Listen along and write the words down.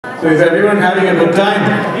So is everyone having a good time?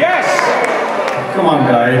 Yes! Come on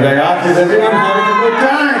guys, I asked, is everyone having a good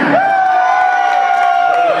time?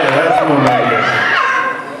 Yeah, that's more like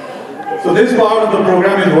it. So this part of the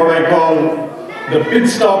program is what I call the pit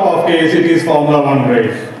stop of KACT's Formula 1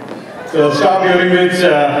 race. So a stop during which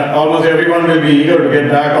almost everyone will be eager to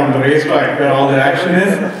get back on the racetrack where all the action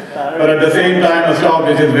is. But at the same time, a stop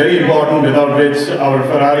which is very important, without which our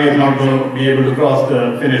Ferrari is not going to be able to cross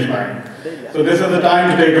the finish line. So this is the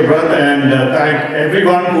time to take a breath and thank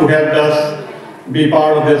everyone who helped us be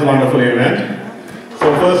part of this wonderful event.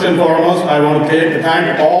 So first and foremost, I want to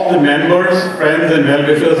thank all the members, friends and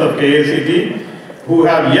well-wishers of KACT who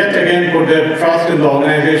have yet again put their trust in the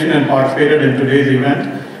organization and participated in today's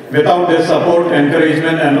event. Without this support,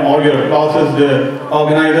 encouragement and all your applauses, the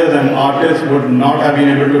organizers and artists would not have been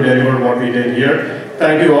able to deliver what we did here.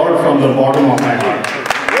 Thank you all from the bottom of my heart.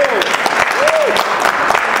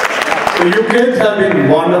 So you kids have been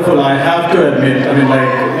wonderful, I have to admit. I mean,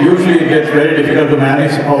 like, usually it gets very difficult to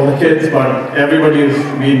manage all the kids, but everybody has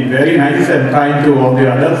been very nice and kind to all the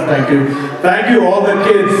others. Thank you. Thank you all the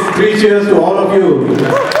kids. 3 cheers to all of you.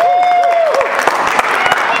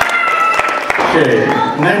 Okay,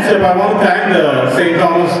 next up I want to thank the St.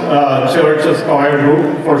 Thomas Church's choir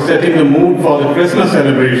group for setting the mood for the Christmas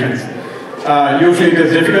celebrations. Usually it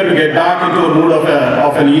is difficult to get back into the mood of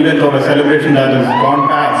an event or a celebration that has gone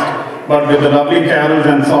past. But with the lovely carols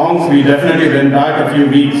and songs, we definitely went back a few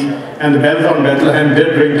weeks, and the bells on Bethlehem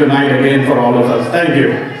did ring tonight again for all of us. Thank you.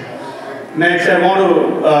 Next, I want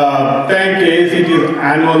to thank KACT's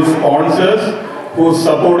annual sponsors, whose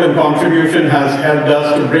support and contribution has helped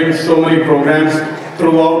us to bring so many programs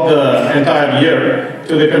throughout the entire year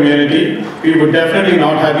to the community. We would definitely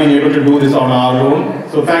not have been able to do this on our own.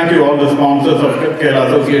 So thank you all the sponsors of Kerala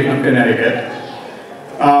Association of Connecticut.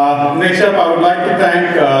 Next up, I would like to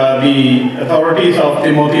thank the authorities of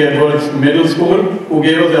Timothy Edwards Middle School, who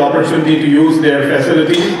gave us the opportunity to use their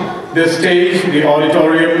facilities, the stage, the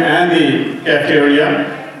auditorium, and the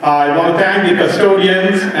cafeteria. I want to thank the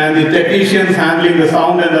custodians and the technicians handling the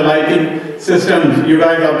sound and the lighting systems. You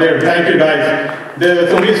guys up there, thank you guys. There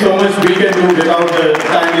is only so much we can do without the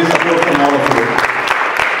timely support from all of you.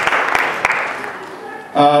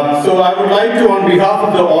 So I would like to, on behalf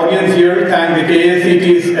of the audience here, thank the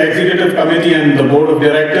KACT's Executive Committee and the Board of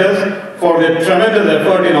Directors for their tremendous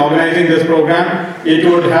effort in organizing this program. It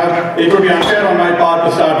would be unfair on my part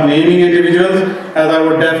to start naming individuals, as I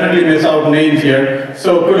would definitely miss out names here.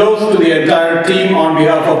 So kudos to the entire team on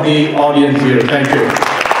behalf of the audience here. Thank you.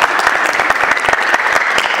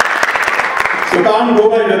 So can't go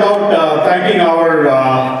by without thanking our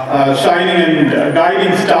shining and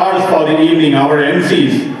guiding stars for the evening, our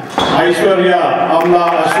MCs, Aishwarya,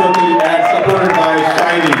 Amla, Ashwati, and supported by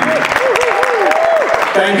Shiny.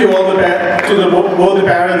 Thank you all both the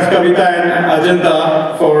parents, Kavita and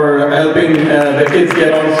Ajanta, for helping the kids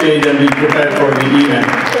get on stage and be prepared for the event.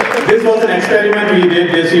 This was an experiment we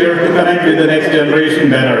did this year to connect with the next generation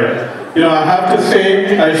better. You know, I have to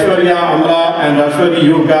say, Aishwarya, Amla, and Ashwati,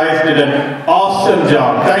 you guys did an awesome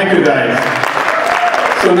job. Thank you guys.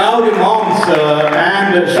 So now the moms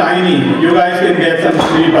and Shiny, you guys can get some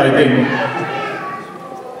sleep, I think.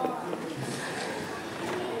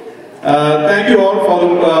 Thank you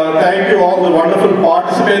all the wonderful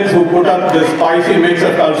participants who put up this spicy mix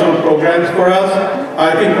of cultural programs for us.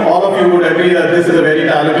 I think all of you would agree that this is a very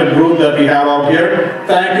talented group that we have out here.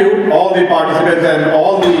 Thank you, all the participants and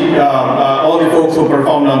all the folks who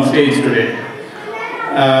performed on stage today.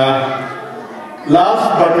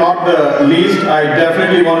 Last but not the least, I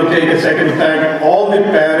definitely want to take a second to thank all the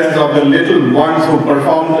parents of the little ones who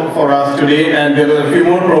performed for us today, and there are a few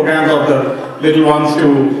more programs of the little ones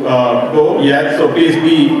to go yet, so please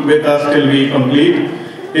be with us till we complete.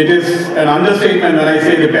 It is an understatement when I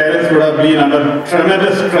say the parents would have been under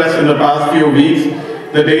tremendous stress in the past few weeks.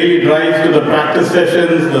 The daily drives to the practice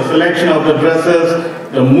sessions, the selection of the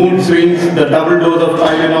dresses, the mood swings, the double dose of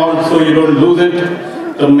Tylenol so you don't lose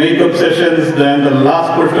it, the makeup sessions, then the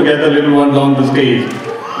last push to get the little ones on the stage.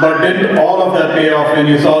 But didn't all of that pay off when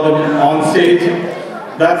you saw them on stage?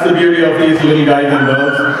 That's the beauty of these little guys and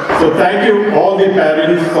girls. So thank you all the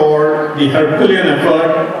parents for the Herculean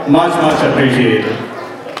effort. Much, much appreciated.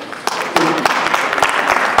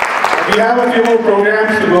 We have a few more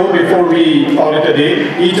programs to go before we call it a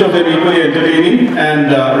day, each of them equally entertaining.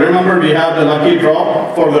 And remember, we have the lucky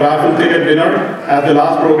draw for the raffle ticket winner as the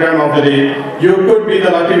last program of the day. You could be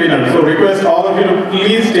the lucky winner. So request all of you to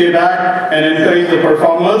please stay back and encourage the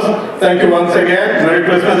performers. Thank you once again. Merry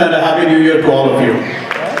Christmas and a Happy New Year to all of you.